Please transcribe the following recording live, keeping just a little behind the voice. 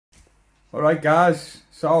Alright guys,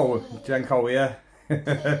 so Jenko here.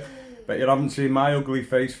 Bet you haven't seen my ugly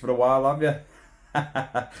face for a while, have you?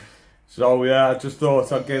 So yeah, I just thought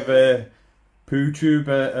I'd give PooTube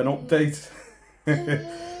an update.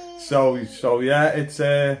 so yeah, it's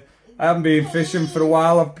I haven't been fishing for a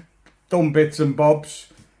while. I've done bits and bobs,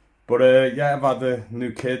 but yeah, I've had a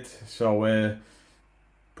new kid, so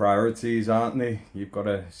priorities, aren't they? You've got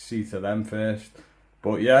to see to them first.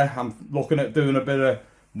 But yeah, I'm looking at doing a bit of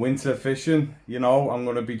winter fishing. You know, I'm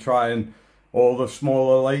going to be trying all the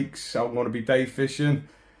smaller lakes. I'm going to be day fishing.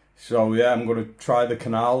 So yeah, I'm going to try the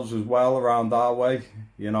canals as well around our way.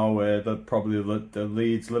 You know, probably the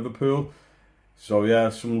Leeds, Liverpool. So yeah,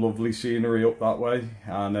 some lovely scenery up that way.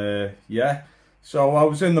 And yeah, so I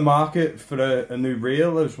was in the market for a new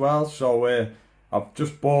reel as well. So I've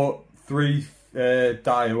just bought 3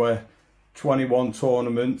 Diawa 21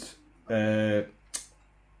 tournament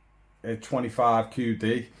 25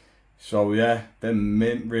 QD. So yeah, them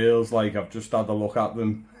mint reels, like I've just had a look at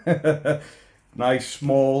them. Nice,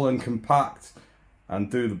 small and compact, and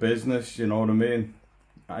do the business, you know what I mean?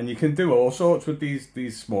 And you can do all sorts with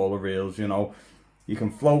these smaller reels, you know. You can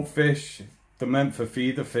float fish, they're meant for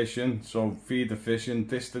feeder fishing, so feeder fishing,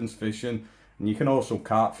 distance fishing, and you can also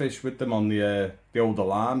carp fish with them on the old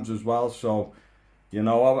alarms as well. So, you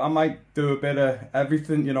know, I might do a bit of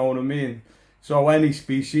everything, you know what I mean? So any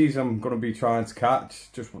species I'm going to be trying to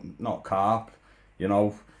catch, just not carp, you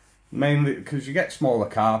know, mainly because you get smaller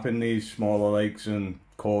carp in these smaller lakes and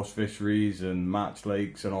coarse fisheries and match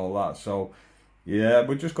lakes and all that. So yeah,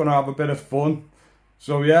 we're just going to have a bit of fun.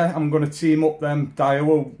 So yeah, I'm going to team up them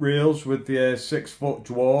Diawa reels with the 6-foot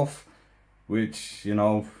dwarf, which, you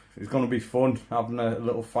know, is going to be fun, having a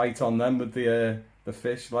little fight on them with the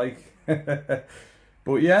fish, like.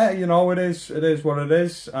 But yeah, you know, it is what it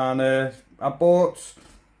is. And I bought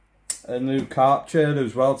a new carp chair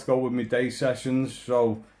as well to go with my day sessions.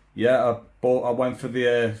 So yeah, I went for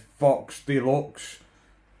the Fox Deluxe.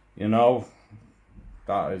 You know,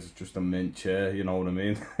 that is just a mint chair, you know what I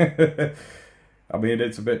mean? I mean,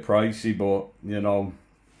 it's a bit pricey, but you know,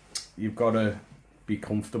 you've got to be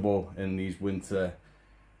comfortable in these winter,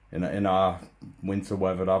 in our winter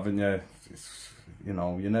weather, haven't you? You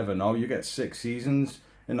know, you never know. You get 6 seasons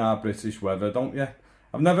in our British weather, don't you?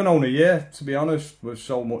 I've never known a year, to be honest, with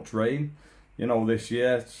so much rain. You know, this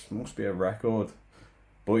year it must be a record.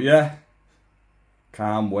 But yeah,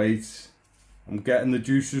 can't wait. I'm getting the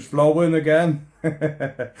juices flowing again.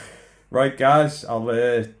 Right, guys,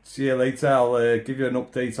 I'll see you later. I'll give you an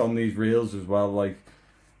update on these reels as well, like,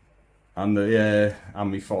 and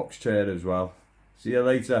my Fox chair as well. See you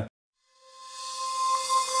later.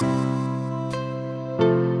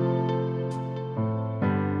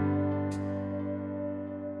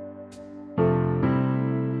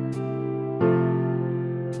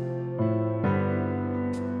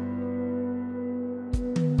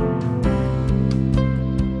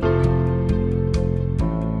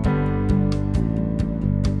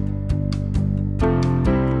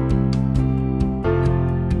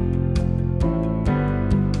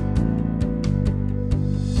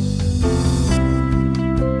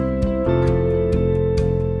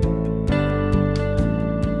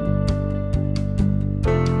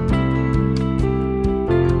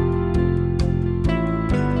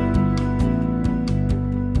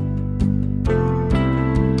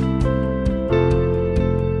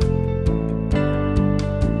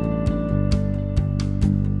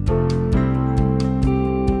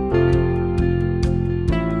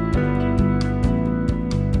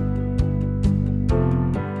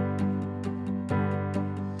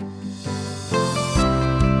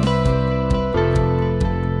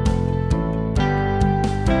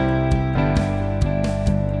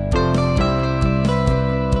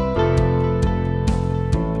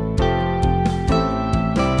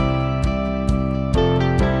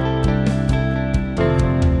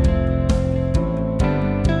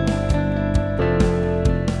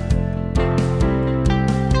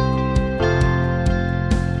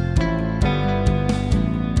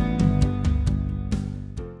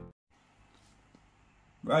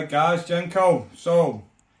 Right guys, Jenko, so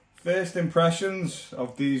first impressions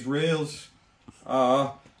of these reels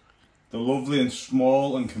are they're lovely and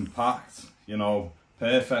small and compact, you know,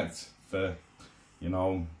 perfect for, you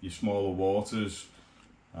know, your smaller waters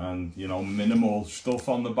and, you know, minimal stuff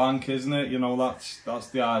on the bank, isn't it? You know, that's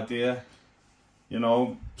the idea, you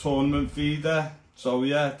know, tournament feeder. So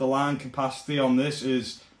yeah, the line capacity on this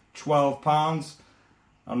is 12 pounds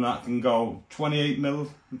and that can go 28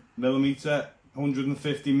 millimeter,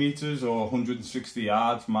 150 meters or 160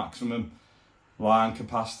 yards maximum line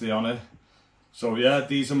capacity on it. So yeah,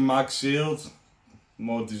 these are mag sealed,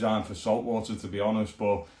 more designed for saltwater, to be honest,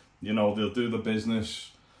 but you know, they'll do the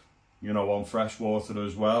business, you know, on freshwater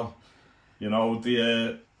as well. You know,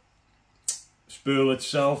 the spool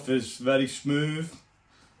itself is very smooth,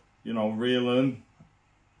 you know, reeling.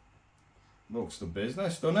 Looks the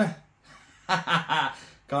business, doesn't it?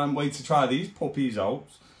 Can't wait to try these puppies out.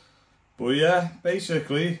 But yeah,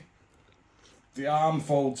 basically, the arm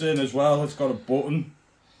folds in as well. It's got a button.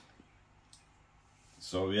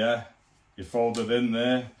 So yeah, you fold it in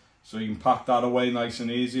there, so you can pack that away nice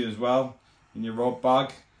and easy as well in your rod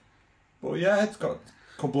bag. But yeah, it's got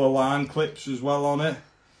a couple of line clips as well on it,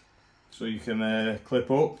 so you can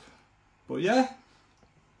clip up. But yeah,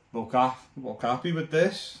 look happy with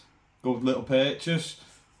this. Good little purchase.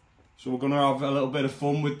 So we're going to have a little bit of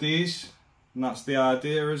fun with these, and that's the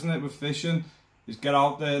idea, isn't it, with fishing? Is get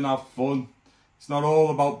out there and have fun. It's not all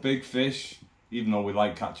about big fish, even though we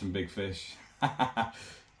like catching big fish.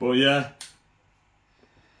 But yeah,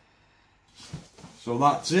 so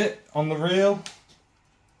that's it on the reel.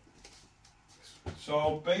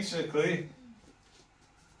 So basically,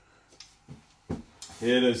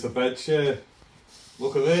 here is the bed shear.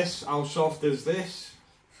 Look at this, how soft is this?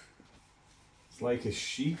 It's like a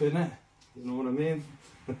sheep, innit? You know what I mean?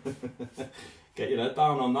 Get your head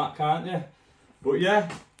down on that, can't you? But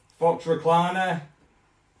yeah, Fox recliner.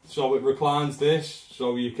 So it reclines this,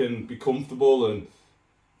 so you can be comfortable and,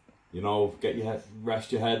 you know, get your head,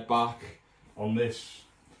 rest your head back on this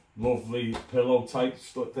lovely pillow type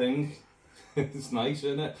thing. It's nice,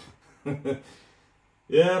 isn't it?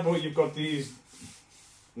 Yeah, but you've got these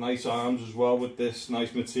nice arms as well with this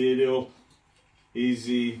nice material,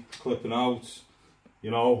 easy clipping out. You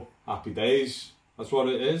know, happy days. That's what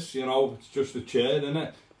it is. You know, it's just a chair, isn't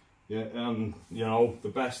it? Yeah, and you know, the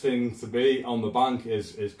best thing to be on the bank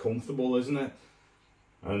is comfortable, isn't it?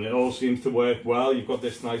 And it all seems to work well. You've got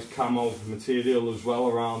this nice camo material as well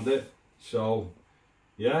around it. So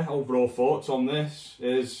yeah, overall thoughts on this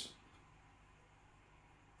is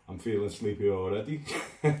I'm feeling sleepy already.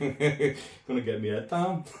 Gonna get my head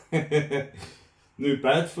down. New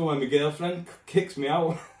bed for when my girlfriend kicks me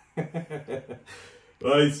out.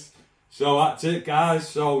 Right, so that's it, guys.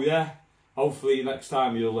 So yeah, hopefully next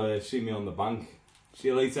time you'll see me on the bank. See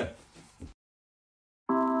you later.